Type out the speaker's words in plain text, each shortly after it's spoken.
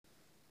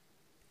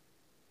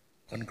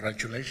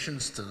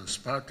Congratulations to the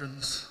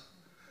Spartans.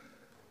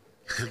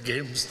 The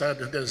game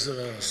started as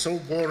so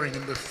boring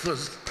in the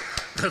first.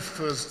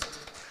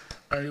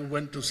 I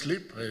went to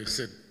sleep. I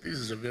said, this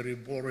is a very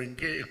boring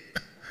game.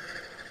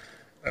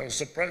 I was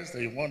surprised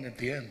they won at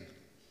the end.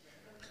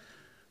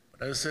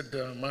 But I said,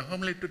 my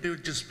homily today will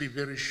just be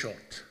very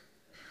short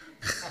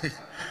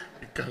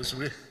because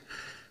we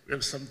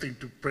have something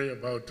to pray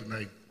about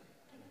tonight.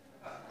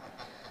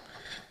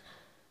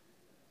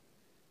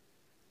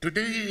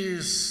 Today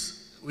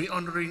we're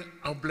honoring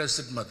our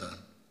Blessed Mother,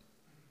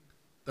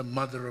 the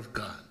Mother of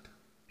God.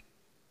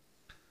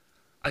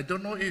 I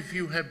don't know if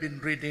you have been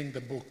reading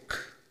the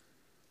book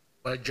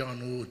by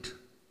John Wood.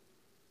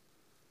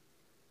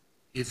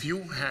 If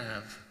you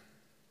have,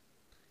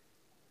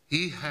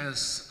 he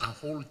has a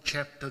whole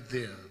chapter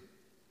there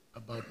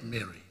about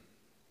Mary.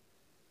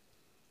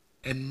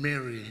 And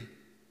Mary,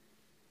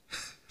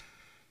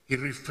 he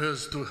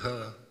refers to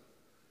her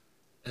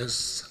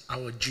as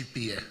our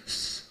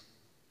GPS,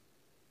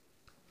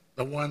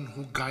 the one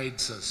who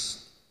guides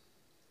us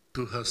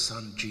to her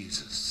son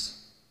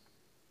Jesus.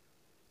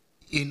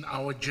 In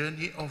our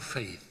journey of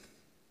faith,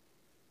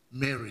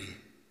 Mary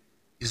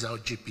is our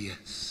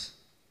GPS.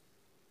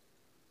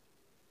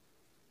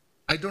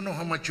 I don't know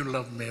how much you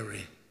love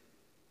Mary,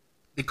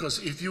 because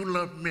if you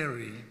love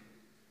Mary,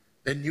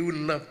 then you will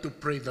love to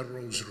pray the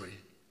rosary.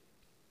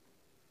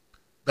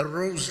 The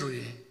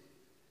rosary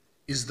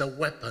is the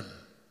weapon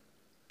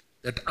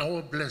that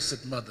our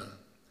Blessed Mother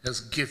has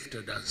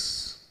gifted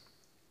us.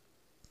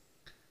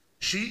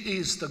 She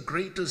is the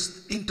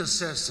greatest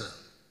intercessor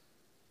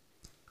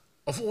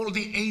of all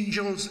the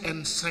angels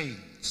and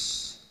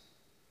saints.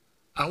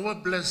 Our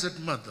Blessed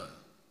Mother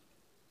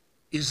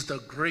is the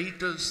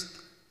greatest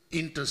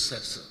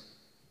intercessor.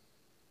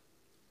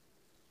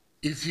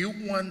 If you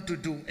want to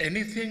do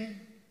anything,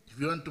 if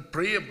you want to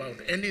pray about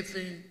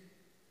anything,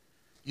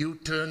 you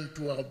turn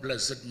to our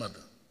Blessed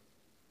Mother.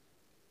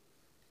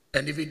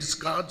 And if it is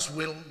God's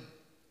will,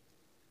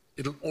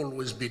 it'll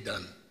always be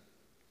done.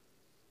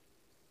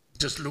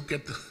 Just look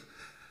at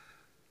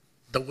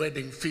the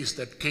wedding feast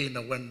at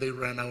Cana when they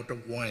ran out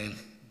of wine.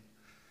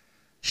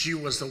 She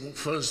was the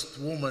first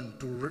woman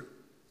to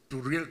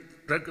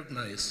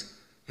recognize,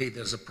 hey,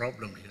 there's a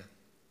problem here.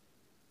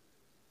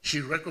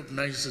 She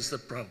recognizes the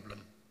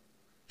problem.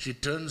 She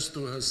turns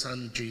to her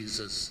son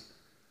Jesus.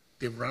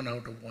 They've run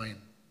out of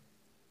wine.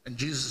 And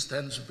Jesus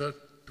stands back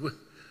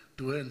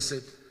to her and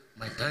said,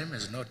 my time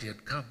has not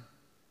yet come.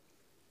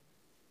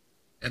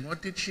 And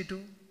what did she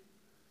do?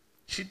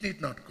 She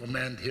did not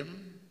command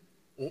him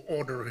or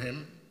order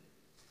him.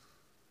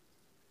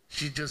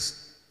 She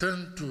just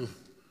turned to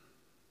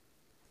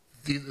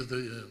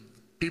the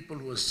people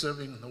who were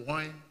serving the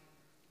wine,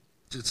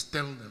 just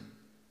tell them,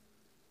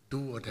 do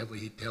whatever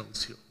he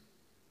tells you.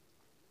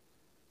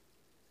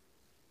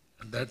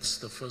 And that's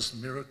the first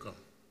miracle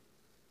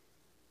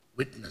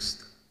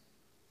witnessed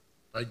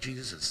by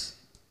Jesus,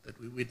 that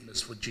we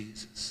witness for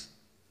Jesus.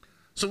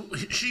 So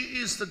she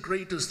is the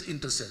greatest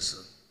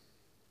intercessor.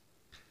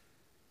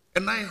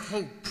 And I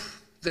hope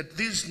that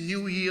this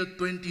new year,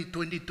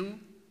 2022,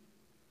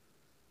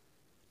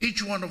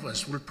 each one of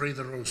us will pray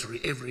the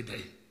rosary every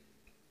day.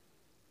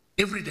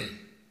 Every day.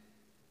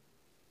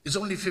 It's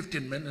only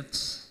 15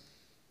 minutes.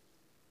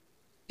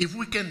 If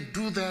we can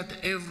do that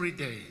every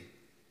day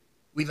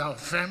with our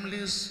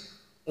families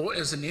or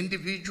as an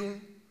individual,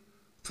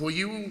 for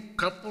you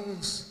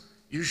couples,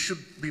 you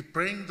should be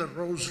praying the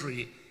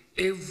rosary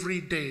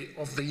every day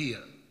of the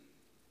year.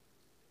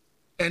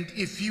 And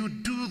if you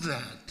do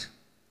that,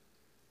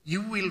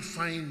 you will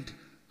find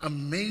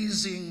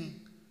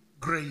amazing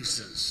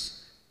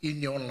graces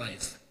in your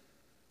life.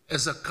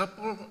 As a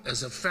couple,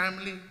 as a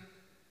family,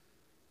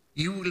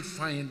 you will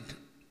find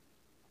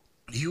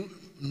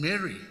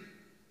Mary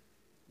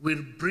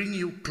will bring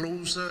you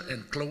closer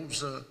and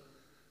closer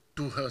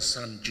to her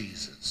son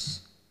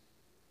Jesus.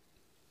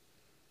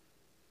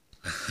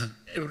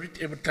 Every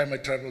time I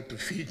travel to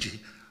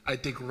Fiji, I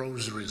take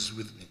rosaries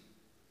with me,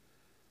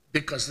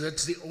 because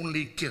that's the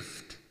only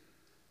gift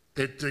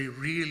that they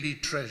really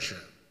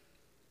treasure,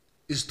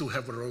 is to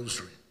have a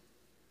rosary.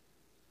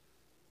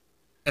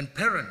 And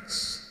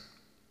parents,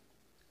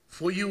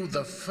 for you,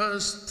 the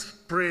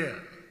first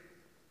prayer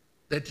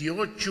that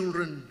your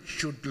children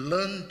should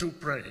learn to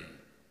pray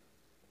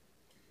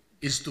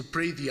is to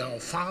pray the Our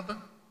Father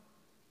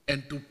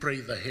and to pray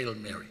the Hail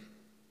Mary.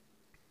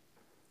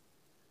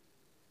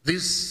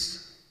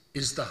 This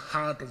is the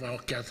heart of our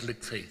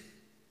Catholic faith,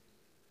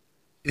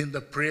 in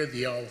the prayer,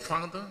 the Our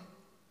Father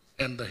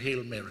and the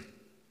Hail Mary.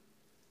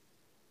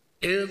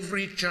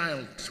 Every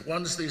child,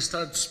 once they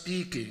start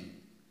speaking,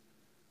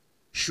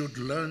 should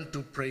learn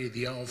to pray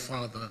the Our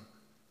Father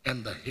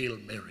and the Hail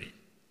Mary.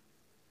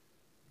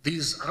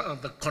 These are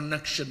the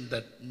connection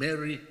that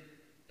Mary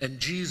and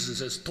Jesus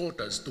has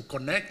taught us, to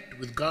connect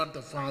with God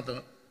the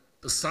Father,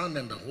 the Son,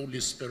 and the Holy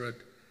Spirit,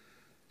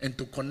 and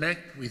to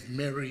connect with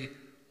Mary,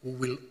 who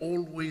will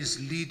always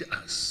lead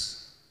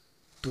us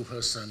to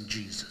her son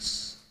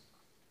Jesus.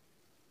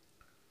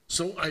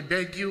 So I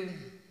beg you,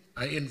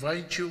 I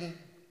invite you,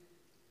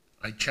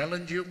 I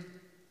challenge you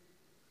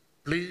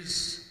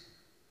please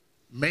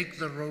make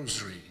the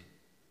rosary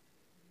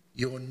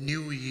your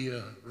New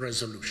Year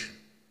resolution.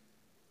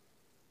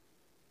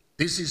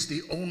 This is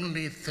the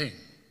only thing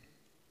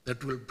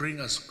that will bring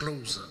us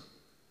closer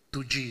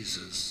to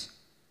Jesus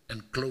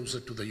and closer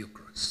to the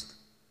Eucharist.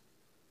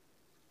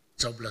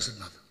 It's our Blessed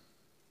Mother.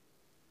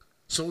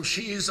 So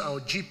she is our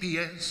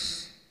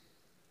GPS,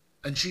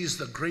 and she is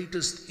the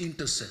greatest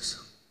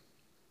intercessor.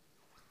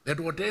 That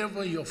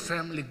whatever your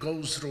family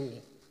goes through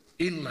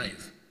in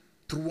life,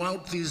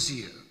 throughout this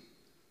year,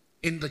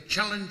 in the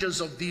challenges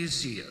of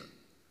this year,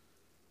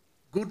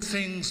 good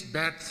things,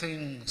 bad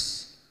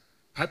things,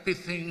 happy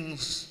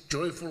things,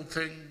 joyful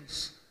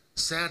things,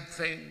 sad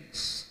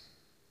things,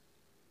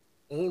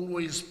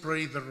 always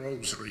pray the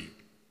rosary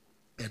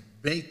and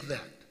make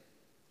that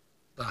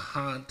the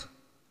heart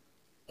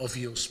of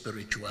your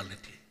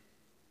spirituality.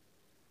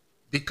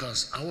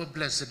 Because our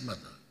Blessed Mother,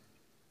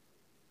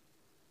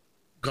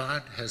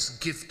 God has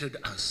gifted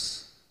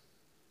us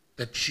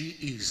that she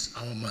is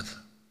our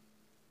mother.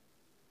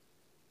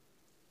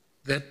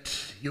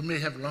 That you may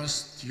have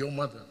lost your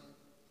mother,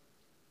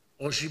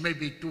 or she may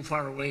be too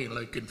far away,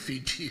 like in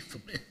Fiji for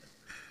me.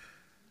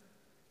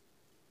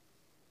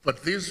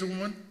 But this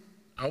woman,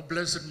 our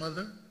Blessed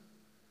Mother,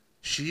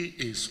 she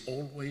is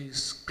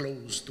always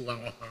close to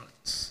our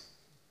hearts.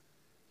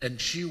 And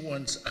she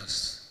wants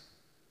us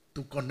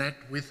to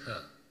connect with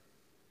her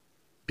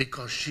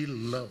because she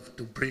loved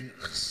to bring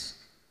us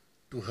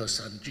to her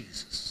Son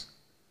Jesus.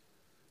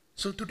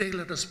 So today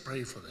let us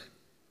pray for that.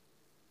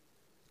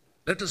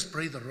 Let us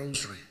pray the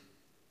rosary.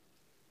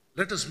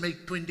 Let us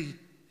make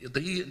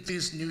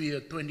this new year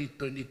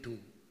 2022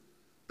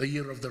 the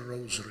year of the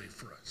rosary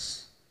for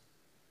us.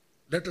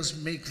 Let us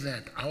make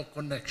that our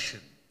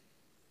connection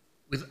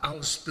with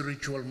our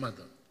spiritual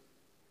mother,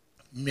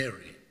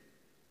 Mary.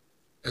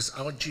 As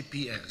our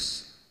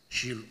GPS,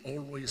 she'll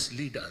always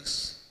lead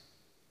us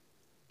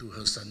to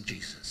her Son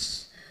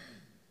Jesus.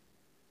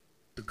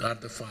 To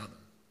God the Father,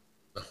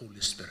 the Holy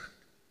Spirit,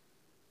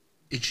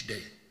 each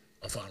day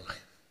of our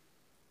life.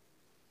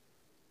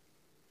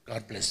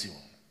 God bless you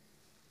all.